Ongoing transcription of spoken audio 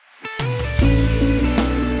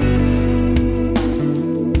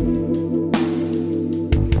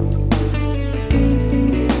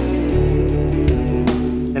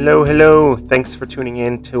Hello, hello. Thanks for tuning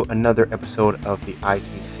in to another episode of the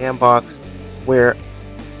IT Sandbox, where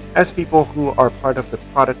as people who are part of the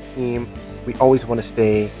product team, we always want to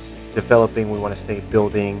stay developing, we want to stay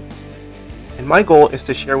building. And my goal is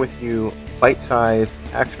to share with you bite-sized,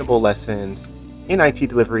 actionable lessons in IT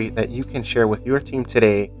delivery that you can share with your team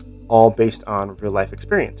today, all based on real-life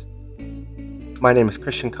experience. My name is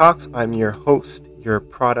Christian Cox. I'm your host, your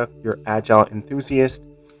product, your agile enthusiast,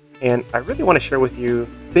 and I really want to share with you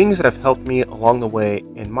things that have helped me along the way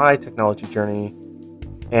in my technology journey.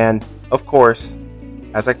 And of course,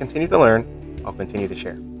 as I continue to learn, I'll continue to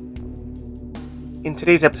share. In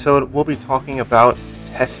today's episode, we'll be talking about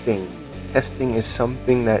testing. Testing is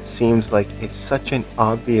something that seems like it's such an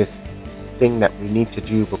obvious thing that we need to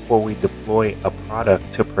do before we deploy a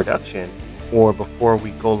product to production or before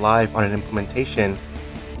we go live on an implementation.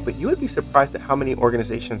 But you would be surprised at how many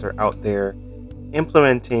organizations are out there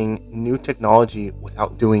implementing new technology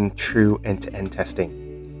without doing true end-to-end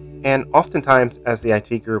testing. And oftentimes, as the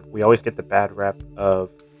IT group, we always get the bad rep of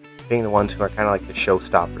being the ones who are kind of like the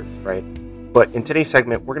showstoppers, right? But in today's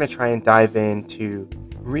segment, we're going to try and dive into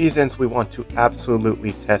reasons we want to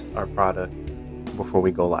absolutely test our product before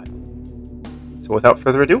we go live. So without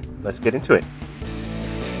further ado, let's get into it.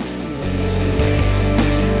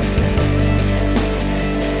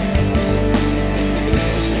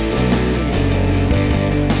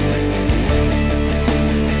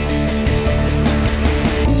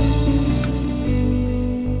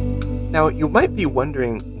 Now, you might be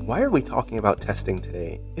wondering, why are we talking about testing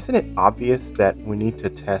today? Isn't it obvious that we need to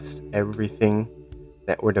test everything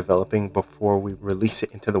that we're developing before we release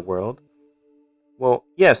it into the world? Well,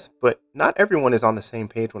 yes, but not everyone is on the same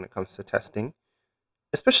page when it comes to testing,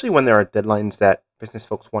 especially when there are deadlines that business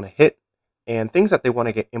folks want to hit and things that they want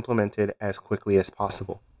to get implemented as quickly as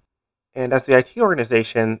possible. And as the IT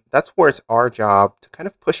organization, that's where it's our job to kind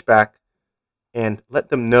of push back and let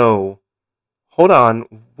them know, hold on,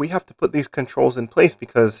 we have to put these controls in place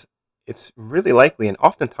because it's really likely, and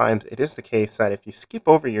oftentimes it is the case, that if you skip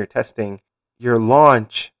over your testing, your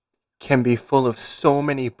launch can be full of so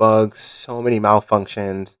many bugs, so many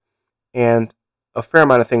malfunctions, and a fair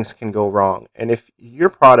amount of things can go wrong. And if your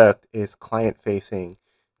product is client-facing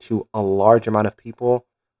to a large amount of people,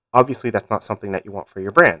 obviously that's not something that you want for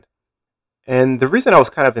your brand. And the reason I was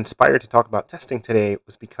kind of inspired to talk about testing today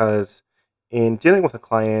was because in dealing with a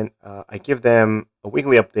client, I give them a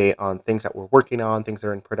weekly update on things that we're working on, things that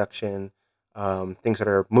are in production, things that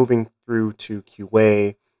are moving through to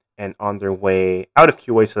QA and on their way out of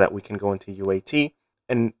QA so that we can go into UAT.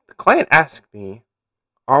 And the client asked me,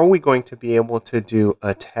 are we going to be able to do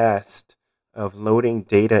a test of loading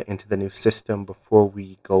data into the new system before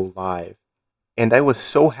we go live? And I was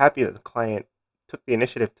so happy that the client took the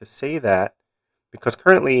initiative to say that, because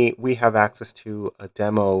currently we have access to a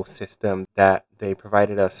demo system that they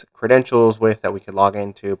provided us credentials with that we could log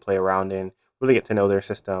into, play around in, really get to know their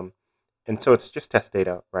system. And so it's just test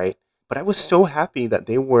data, right? But I was so happy that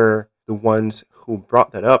they were the ones who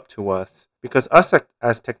brought that up to us, because us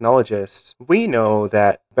as technologists, we know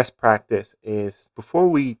that best practice is before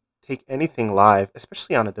we take anything live,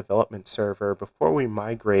 especially on a development server, before we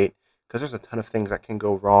migrate, because there's a ton of things that can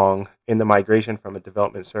go wrong in the migration from a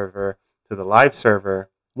development server to the live server,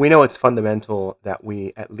 we know it's fundamental that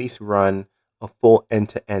we at least run a full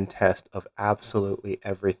end-to-end test of absolutely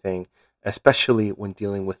everything, especially when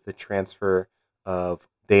dealing with the transfer of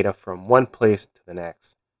data from one place to the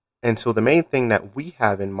next. And so the main thing that we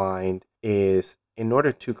have in mind is, in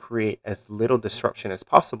order to create as little disruption as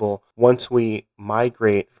possible, once we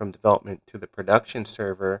migrate from development to the production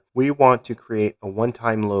server, we want to create a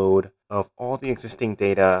one-time load of all the existing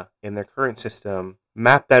data in their current system,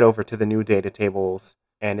 map that over to the new data tables,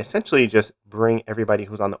 and essentially just bring everybody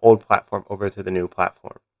who's on the old platform over to the new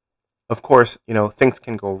platform. Of course, things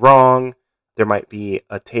can go wrong. There might be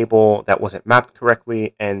a table that wasn't mapped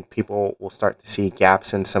correctly, and people will start to see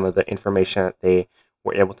gaps in some of the information that they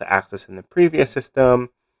were able to access in the previous system,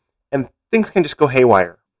 and things can just go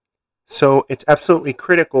haywire. So it's absolutely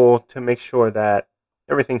critical to make sure that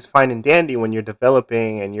everything's fine and dandy when you're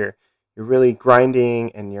developing and you're really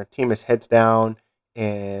grinding and your team is heads down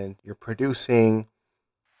and you're producing.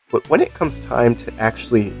 But when it comes time to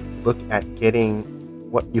actually look at getting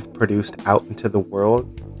what you've produced out into the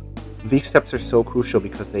world, these steps are so crucial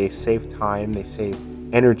because they save time, they save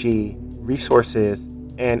energy, resources,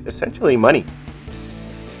 and essentially money.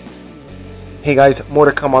 Hey guys, more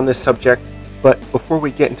to come on this subject, but before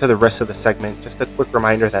we get into the rest of the segment, just a quick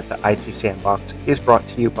reminder that the IT Sandbox is brought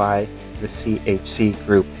to you by the CHC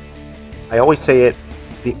Group. I always say it,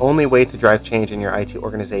 the only way to drive change in your IT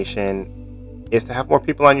organization is to have more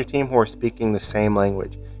people on your team who are speaking the same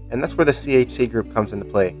language. And that's where the CHC Group comes into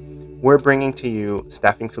play. We're bringing to you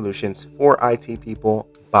staffing solutions for IT people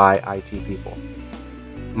by IT people.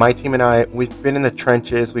 My team and I, we've been in the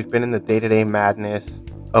trenches, we've been in the day-to-day madness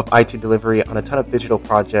of IT delivery on a ton of digital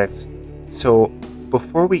projects. So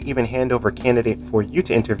before we even hand over a candidate for you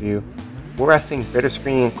to interview, we're asking better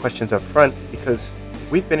screening questions up front because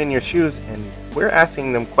we've been in your shoes and we're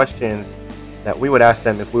asking them questions that we would ask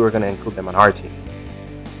them if we were going to include them on our team.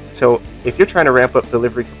 So if you're trying to ramp up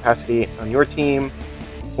delivery capacity on your team,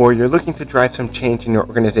 or you're looking to drive some change in your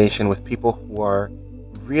organization with people who are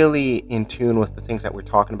really in tune with the things that we're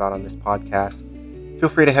talking about on this podcast, feel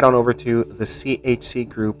free to head on over to the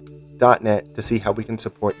chcgroup.net to see how we can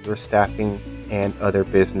support your staffing and other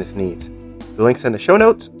business needs. The link's in the show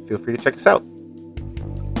notes. Feel free to check us out.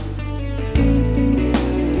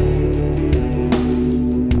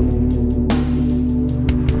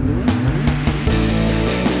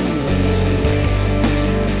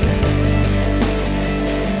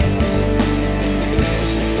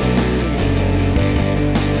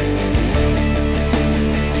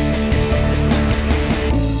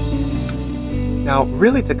 Now,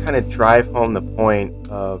 really to kind of drive home the point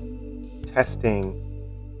of testing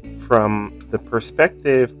from the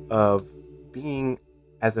perspective of being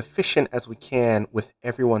as efficient as we can with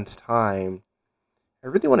everyone's time, I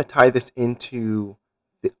really want to tie this into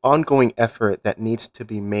the ongoing effort that needs to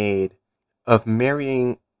be made of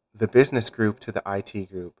marrying the business group to the IT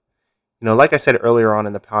group. Like I said earlier on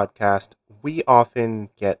in the podcast, we often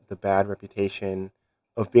get the bad reputation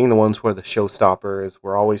of being the ones who are the showstoppers.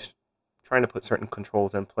 We're always trying to put certain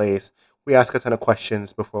controls in place. We ask a ton of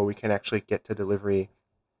questions before we can actually get to delivery.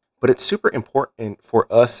 But it's super important for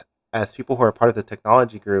us as people who are part of the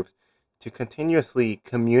technology groups to continuously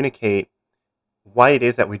communicate why it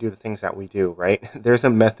is that we do the things that we do, right? There's a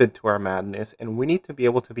method to our madness, and we need to be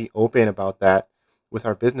able to be open about that with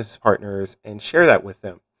our business partners and share that with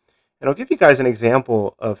them. And I'll give you guys an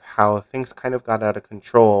example of how things kind of got out of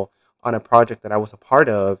control on a project that I was a part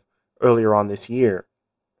of earlier on this year.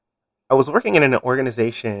 I was working in an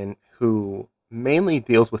organization who mainly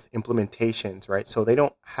deals with implementations, right? So they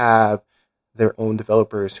don't have their own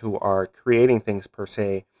developers who are creating things per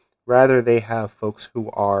se. Rather, they have folks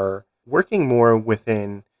who are working more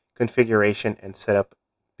within configuration and setup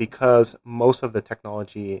because most of the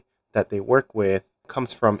technology that they work with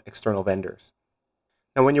comes from external vendors.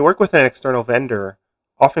 Now, when you work with an external vendor,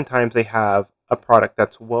 oftentimes they have a product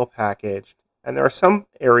that's well packaged. And there are some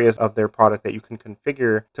areas of their product that you can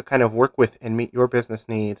configure to kind of work with and meet your business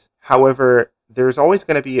needs. However, there's always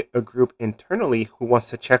going to be a group internally who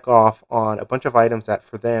wants to check off on a bunch of items that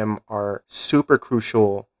for them are super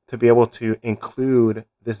crucial to be able to include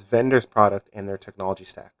this vendor's product in their technology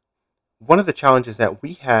stack. One of the challenges that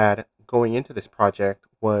we had going into this project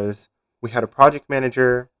was we had a project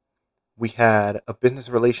manager, we had a business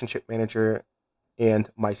relationship manager,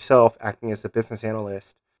 and myself acting as the business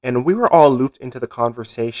analyst. And we were all looped into the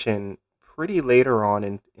conversation pretty later on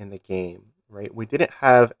in the game, right? We didn't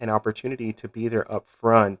have an opportunity to be there up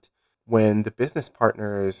front when the business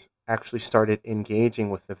partners actually started engaging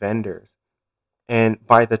with the vendors. And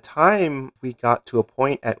by the time we got to a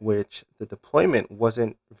point at which the deployment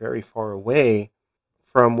wasn't very far away,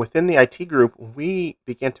 from within the IT group, we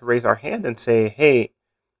began to raise our hand and say, hey,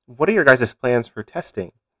 what are your guys' plans for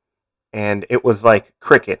testing? And it was like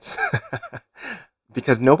crickets.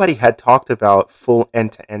 Because nobody had talked about full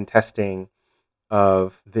end-to-end testing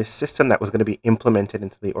of this system that was going to be implemented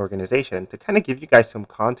into the organization. To kind of give you guys some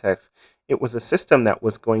context, it was a system that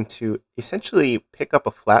was going to essentially pick up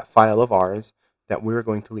a flat file of ours that we were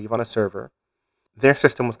going to leave on a server. Their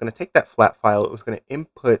system was going to take that flat file, it was going to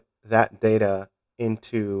input that data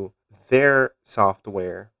into their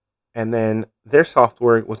software, and then their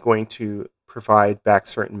software was going to provide back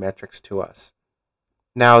certain metrics to us.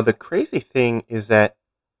 Now, the crazy thing is that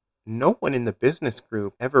no one in the business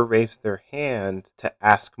group ever raised their hand to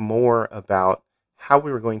ask more about how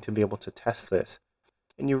we were going to be able to test this.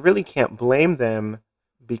 And you really can't blame them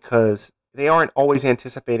because they aren't always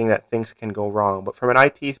anticipating that things can go wrong. But from an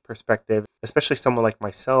IT perspective, especially someone like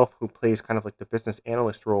myself who plays kind of like the business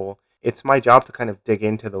analyst role, it's my job to kind of dig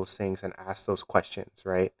into those things and ask those questions,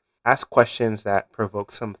 right? Ask questions that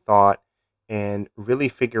provoke some thought and really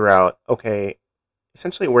figure out, okay,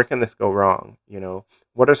 essentially, where can this go wrong?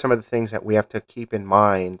 What are some of the things that we have to keep in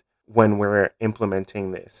mind when we're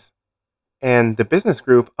implementing this? And the business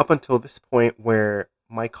group, up until this point where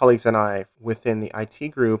my colleagues and I within the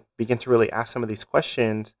IT group began to really ask some of these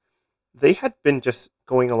questions, they had been just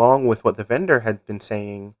going along with what the vendor had been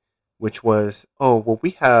saying, which was, oh, well,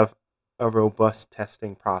 we have a robust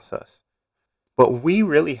testing process. But we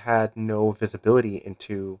really had no visibility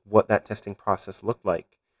into what that testing process looked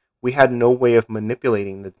like. We had no way of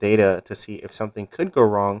manipulating the data to see if something could go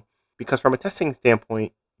wrong, because from a testing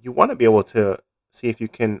standpoint, you want to be able to see if you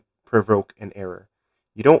can provoke an error.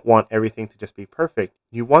 You don't want everything to just be perfect.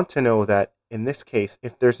 You want to know that in this case,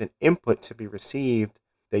 if there's an input to be received,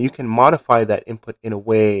 that you can modify that input in a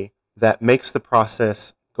way that makes the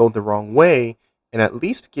process go the wrong way and at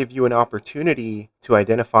least give you an opportunity to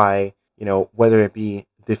identify, whether it be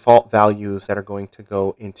default values that are going to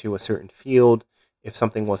go into a certain field, if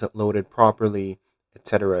something wasn't loaded properly,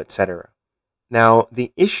 etc., etc. Now,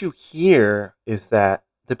 the issue here is that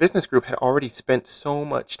the business group had already spent so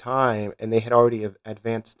much time and they had already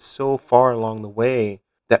advanced so far along the way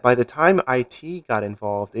that by the time IT got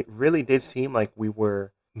involved, it really did seem like we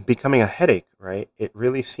were becoming a headache, right? It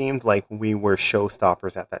really seemed like we were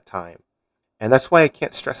showstoppers at that time. And that's why I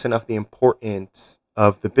can't stress enough the importance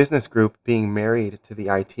of the business group being married to the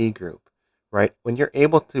IT group, right? When you're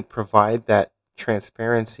able to provide that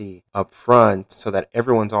transparency up front so that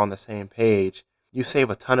everyone's on the same page, you save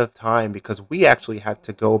a ton of time, because we actually had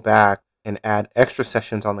to go back and add extra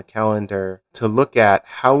sessions on the calendar to look at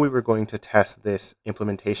how we were going to test this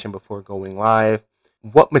implementation before going live.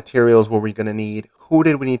 What materials were we going to need? Who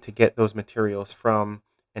did we need to get those materials from?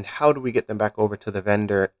 And how do we get them back over to the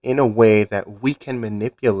vendor in a way that we can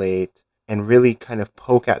manipulate and really kind of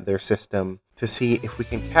poke at their system to see if we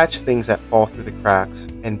can catch things that fall through the cracks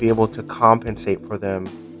and be able to compensate for them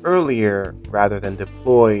earlier rather than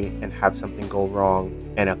deploy and have something go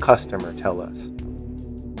wrong and a customer tell us.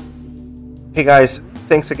 Hey guys,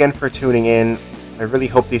 thanks again for tuning in. I really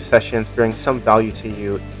hope these sessions bring some value to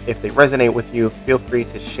you. If they resonate with you, feel free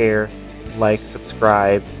to share, like,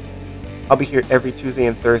 subscribe. I'll be here every Tuesday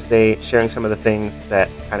and Thursday sharing some of the things that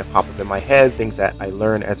kind of pop up in my head, things that I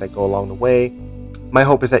learn as I go along the way. My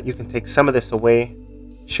hope is that you can take some of this away,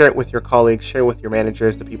 share it with your colleagues, share it with your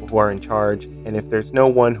managers, the people who are in charge, and if there's no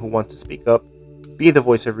one who wants to speak up, be the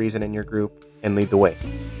voice of reason in your group and lead the way.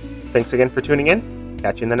 Thanks again for tuning in.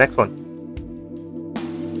 Catch you in the next one.